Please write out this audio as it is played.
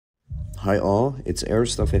Hi all, it's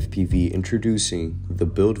Airstuff FPV introducing the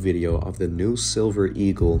build video of the new Silver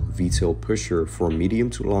Eagle VTOL pusher for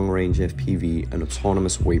medium to long range FPV and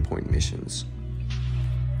autonomous waypoint missions.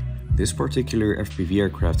 This particular FPV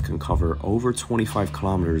aircraft can cover over 25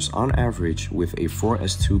 kilometers on average with a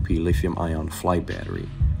 4S2P lithium-ion flight battery.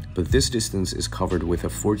 But this distance is covered with a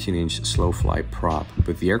 14-inch slow flight prop,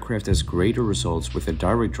 but the aircraft has greater results with a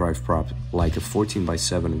direct drive prop like a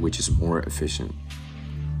 14x7, which is more efficient.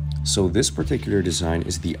 So this particular design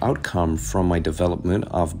is the outcome from my development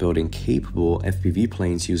of building capable FPV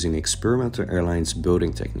planes using experimental Airlines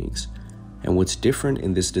building techniques. And what's different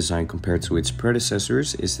in this design compared to its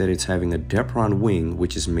predecessors is that it's having a Depron wing,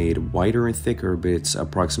 which is made wider and thicker, but it's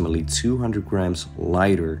approximately 200 grams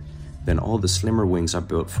lighter than all the slimmer wings I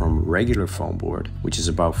built from regular foam board, which is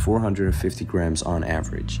about 450 grams on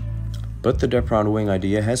average. But the Depron wing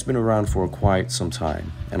idea has been around for quite some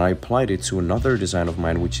time, and I applied it to another design of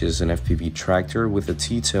mine, which is an FPV tractor with a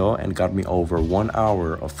T-tail, and got me over 1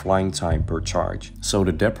 hour of flying time per charge. So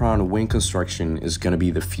the Depron wing construction is going to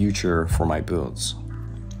be the future for my builds.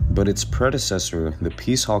 But its predecessor, the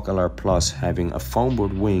Peacehawk LR Plus, having a foam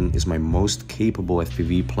board wing, is my most capable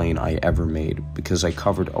FPV plane I ever made, because I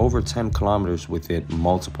covered over 10 kilometers with it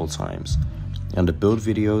multiple times. And the build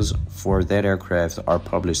videos for that aircraft are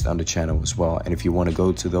published on the channel as well. And if you want to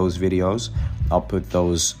go to those videos, I'll put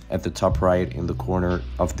those at the top right in the corner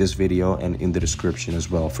of this video and in the description as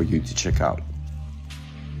well for you to check out.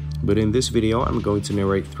 But in this video, I'm going to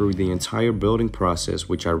narrate through the entire building process,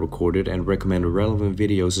 which I recorded, and recommend relevant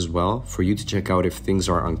videos as well for you to check out if things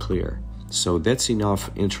are unclear. So that's enough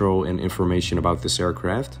intro and information about this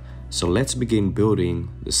aircraft. So let's begin building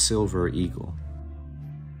the Silver Eagle.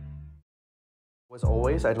 As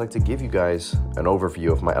always, I'd like to give you guys an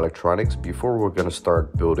overview of my electronics before we're going to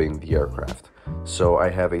start building the aircraft. So I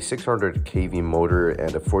have a 600 kV motor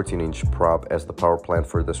and a 14-inch prop as the power plant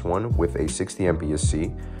for this one with a 60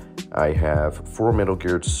 MPSC. I have 4 middle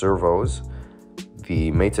geared servos,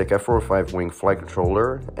 the Maytag F45 wing flight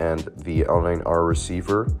controller, and the L9R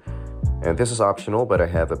receiver. And this is optional, but I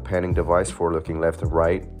have a panning device for looking left and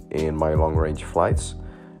right in my long range flights,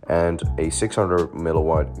 and a 600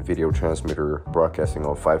 milliwatt video transmitter broadcasting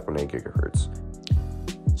on 5.8 gigahertz.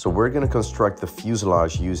 So we're going to construct the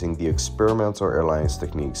fuselage using the experimental Airlines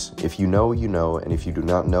techniques. If you know, you know, and if you do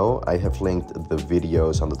not know, I have linked the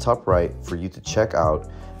videos on the top right for you to check out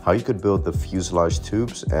how you could build the fuselage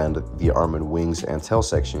tubes and the arm and wings and tail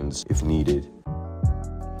sections if needed.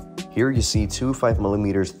 Here you see two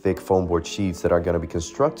 5mm thick foam board sheets that are going to be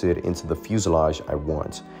constructed into the fuselage I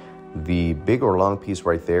want. The big or long piece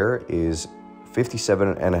right there is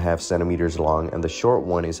 57.5 centimeters long, and the short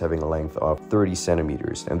one is having a length of 30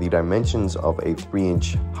 centimeters. And the dimensions of a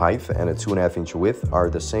 3-inch height and a 2.5-inch width are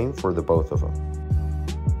the same for the both of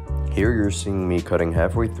them. Here you're seeing me cutting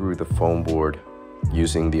halfway through the foam board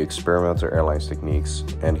using the experimental Airlines techniques,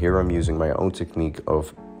 and here I'm using my own technique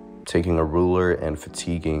of taking a ruler and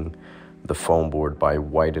fatiguing the foam board by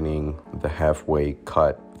widening the halfway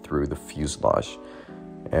cut through the fuselage.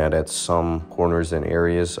 And at some corners and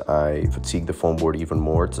areas, I fatigue the foam board even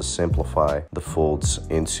more to simplify the folds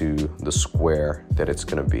into the square that it's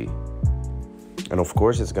going to be. And of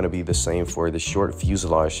course, it's going to be the same for the short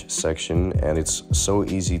fuselage section, and it's so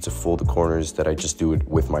easy to fold the corners that I just do it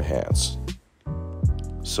with my hands.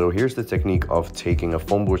 So here's the technique of taking a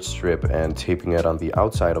foam board strip and taping it on the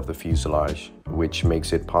outside of the fuselage, which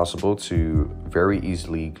makes it possible to very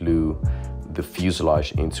easily glue the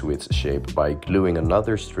fuselage into its shape by gluing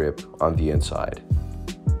another strip on the inside.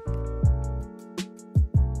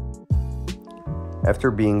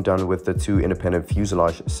 After being done with the two independent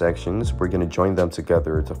fuselage sections, we're going to join them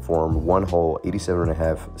together to form one whole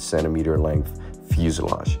 87.5 centimeter length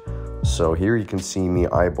fuselage. So here you can see me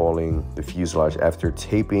eyeballing the fuselage after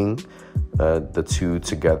taping the two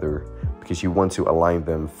together, because you want to align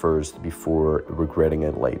them first before regretting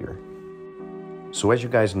it later. So as you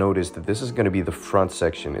guys noticed, this is going to be the front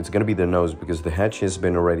section. It's going to be the nose because the hatch has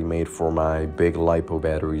been already made for my big LiPo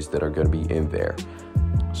batteries that are going to be in there.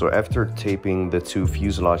 So after taping the two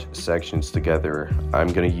fuselage sections together,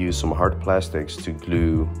 I'm going to use some hard plastics to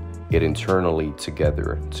glue it internally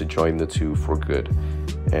together to join the two for good.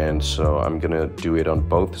 And so I'm going to do it on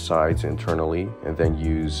both sides internally, and then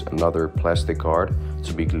use another plastic card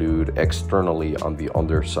to be glued externally on the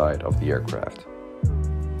underside of the aircraft.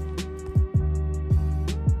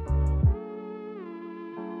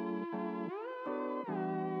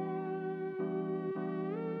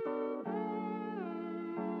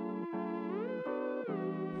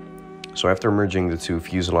 So after merging the two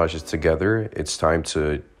fuselages together, it's time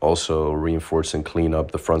to also reinforce and clean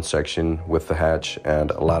up the front section with the hatch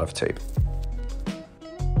and a lot of tape.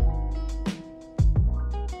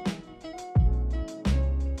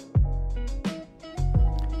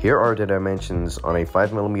 Here are the dimensions on a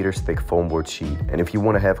 5mm thick foam board sheet, and if you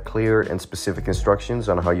want to have clear and specific instructions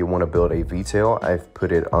on how you want to build a V-tail, I've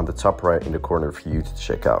put it on the top right in the corner for you to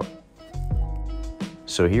check out.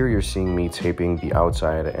 So here you're seeing me taping the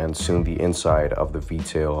outside and soon the inside of the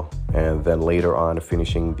V-tail, and then later on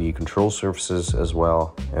finishing the control surfaces as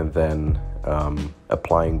well, and then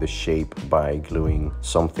applying the shape by gluing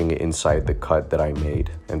something inside the cut that I made,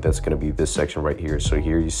 and that's going to be this section right here. So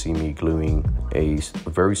here you see me gluing a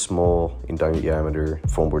very small in diameter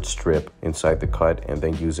foam board strip inside the cut, and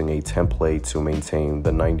then using a template to maintain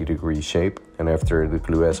the 90-degree shape. And after the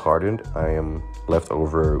glue has hardened, I am left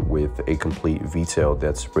over with a complete V-tail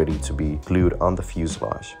that's ready to be glued on the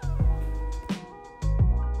fuselage.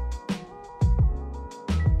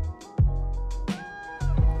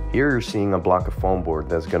 Here you're seeing a block of foam board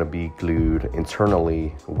that's going to be glued internally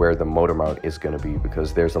where the motor mount is going to be,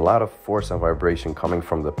 because there's a lot of force and vibration coming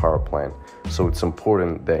from the power plant. So it's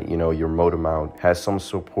important that, you know, your motor mount has some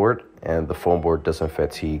support and the foam board doesn't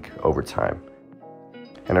fatigue over time.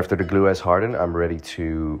 And after the glue has hardened, I'm ready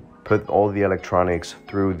to put all the electronics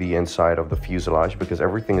through the inside of the fuselage, because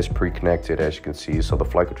everything is pre-connected, as you can see. So the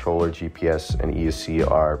flight controller, GPS and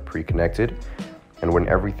ESC are pre-connected. And when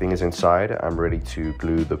everything is inside, I'm ready to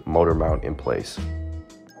glue the motor mount in place.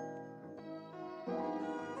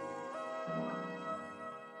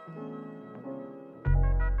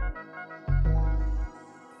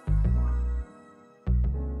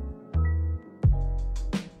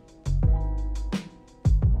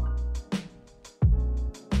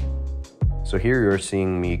 So here you're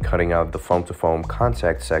seeing me cutting out the foam-to-foam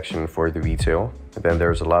contact section for the V-tail. And then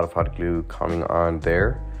there's a lot of hot glue coming on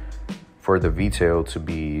there for the V-tail to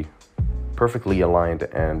be perfectly aligned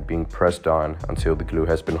and being pressed on until the glue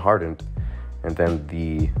has been hardened. And then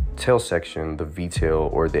the tail section, the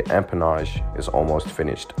V-tail or the empennage, is almost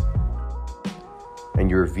finished.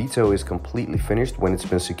 And your V-tail is completely finished when it's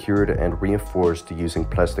been secured and reinforced using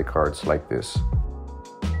plastic cards like this.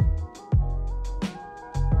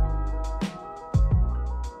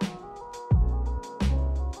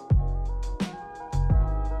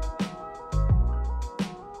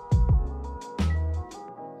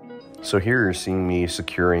 So here you're seeing me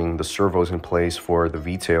securing the servos in place for the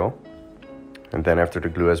V-tail. And then after the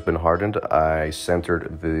glue has been hardened, I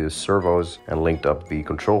centered the servos and linked up the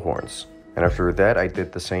control horns. And after that, I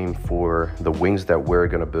did the same for the wings that we're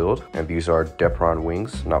gonna build. And these are Depron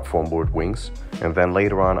wings, not foam board wings. And then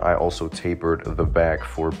later on, I also tapered the back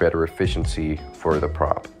for better efficiency for the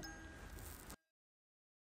prop.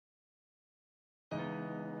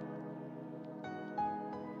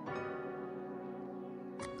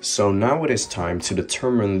 So now it is time to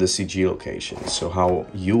determine the CG location. So how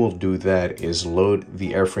you will do that is load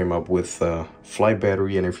the airframe up with a flight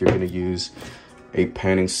battery, and if you're going to use a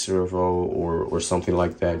panning servo or something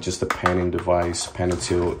like that, just a panning device, pan and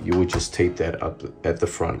tilt, you would just tape that up at the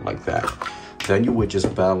front like that. Then you would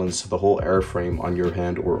just balance the whole airframe on your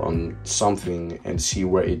hand or on something and see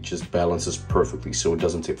where it just balances perfectly so it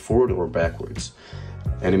doesn't tip forward or backwards.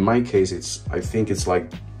 And in my case, I think it's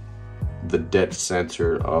like the dead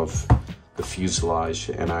center of the fuselage,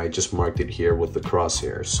 and I just marked it here with the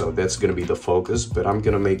crosshair. So that's going to be the focus, but I'm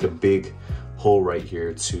going to make a big hole right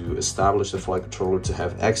here to establish the flight controller, to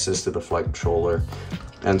have access to the flight controller,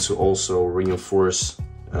 and to also reinforce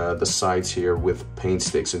the sides here with paint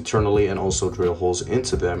sticks internally, and also drill holes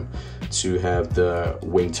into them to have the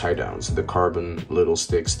wing tie downs, the carbon little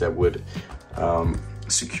sticks that would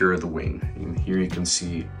secure the wing. And here you can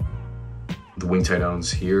see the wing tie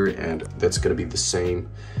downs here, and that's going to be the same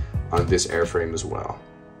on this airframe as well.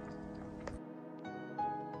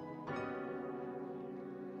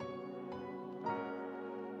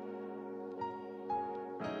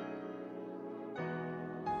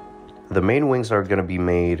 The main wings are going to be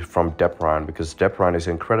made from Depron because Depron is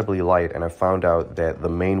incredibly light, and I found out that the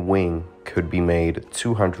main wing could be made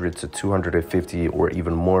 200 to 250 or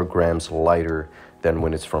even more grams lighter than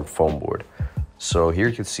when it's from foam board. So here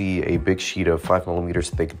you can see a big sheet of 5mm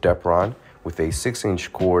thick Depron with a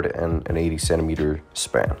 6-inch cord and an 80-centimeter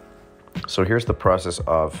span. So here's the process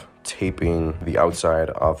of taping the outside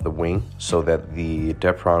of the wing so that the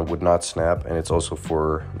Depron would not snap, and it's also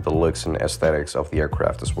for the looks and aesthetics of the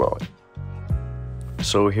aircraft as well.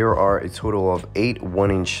 So here are a total of 8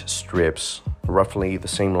 1-inch strips, roughly the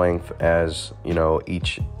same length as, you know,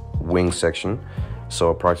 each wing section, so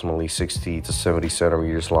approximately 60 to 70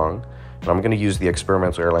 centimeters long. And I'm going to use the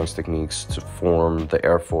experimental Airlines techniques to form the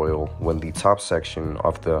airfoil when the top section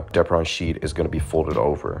of the Depron sheet is going to be folded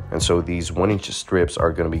over. And so these 1-inch strips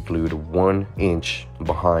are going to be glued 1 inch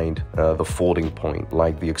behind the folding point,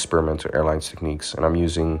 like the experimental Airlines techniques. And I'm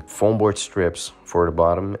using foam board strips for the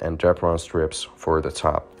bottom and Depron strips for the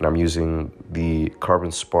top. And I'm using the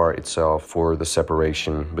carbon spar itself for the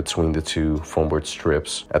separation between the two foam board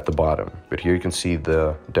strips at the bottom. But here you can see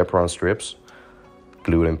the Depron strips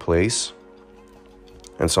glued in place.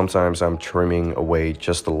 And sometimes I'm trimming away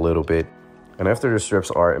just a little bit. And after the strips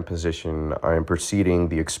are in position, I am proceeding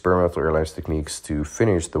the experimental Airlines techniques to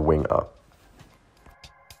finish the wing up.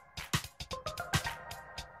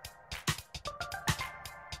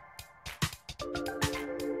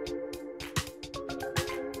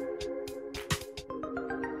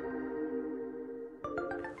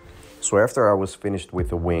 So after I was finished with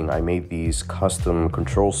the wing, I made these custom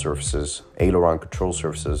control surfaces, aileron control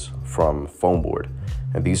surfaces from foam board.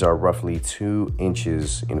 And these are roughly 2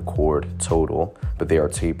 inches in chord total, but they are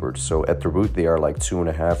tapered. So at the root, they are like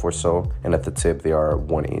 2.5 or so, and at the tip, they are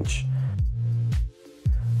 1 inch.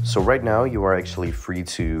 So right now, you are actually free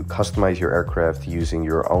to customize your aircraft using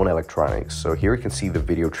your own electronics. So here you can see the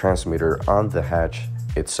video transmitter on the hatch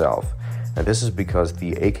itself. And this is because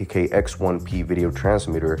the AKK X1P video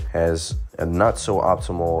transmitter has a not so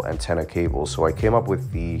optimal antenna cable. So I came up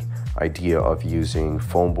with the idea of using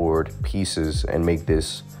foam board pieces and make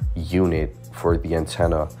this unit for the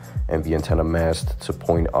antenna and the antenna mast to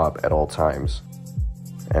point up at all times.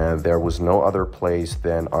 And there was no other place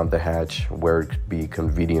than on the hatch where it could be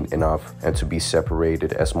convenient enough and to be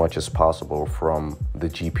separated as much as possible from the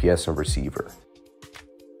GPS and receiver.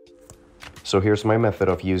 So here's my method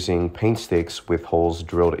of using paint sticks with holes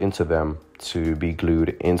drilled into them to be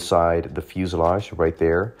glued inside the fuselage right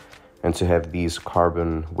there, and to have these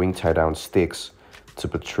carbon wing tie down sticks to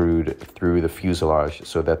protrude through the fuselage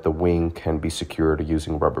so that the wing can be secured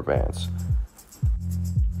using rubber bands.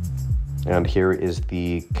 And here is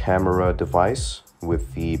the camera device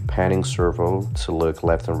with the panning servo to look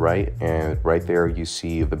left and right, and right there you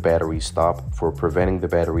see the battery stop for preventing the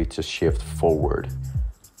battery to shift forward.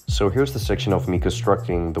 So here's the section of me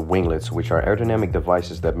constructing the winglets, which are aerodynamic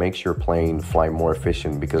devices that makes your plane fly more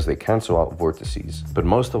efficient because they cancel out vortices. But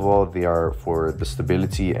most of all, they are for the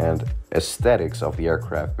stability and aesthetics of the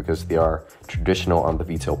aircraft because they are traditional on the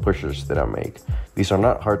V-tail pushers that I make. These are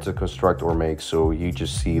not hard to construct or make, so you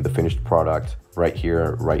just see the finished product right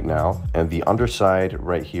here, right now. And the underside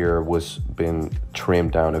right here was been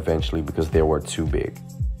trimmed down eventually because they were too big.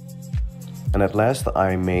 And at last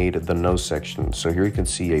I made the nose section. So here you can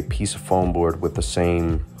see a piece of foam board with the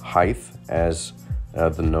same height as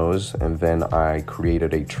the nose, and then I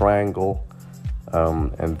created a triangle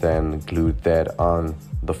and then glued that on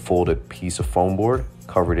the folded piece of foam board,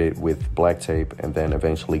 covered it with black tape, and then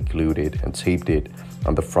eventually glued it and taped it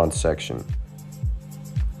on the front section.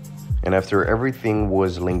 And after everything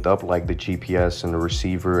was linked up, like the GPS and the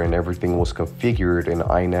receiver, and everything was configured in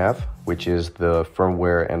iNav, which is the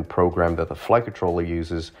firmware and program that the flight controller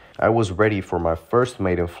uses, I was ready for my first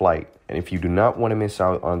maiden flight. And if you do not want to miss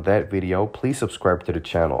out on that video, please subscribe to the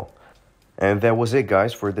channel. And that was it,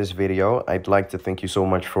 guys, for this video. I'd like to thank you so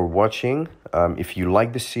much for watching. If you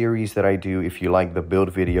like the series that I do, if you like the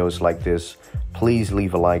build videos like this, please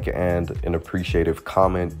leave a like and an appreciative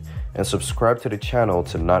comment. And subscribe to the channel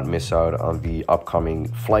to not miss out on the upcoming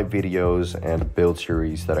flight videos and build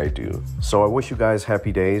series that I do. So I wish you guys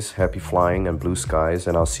happy days, happy flying, and blue skies,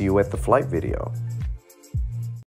 and I'll see you at the flight video.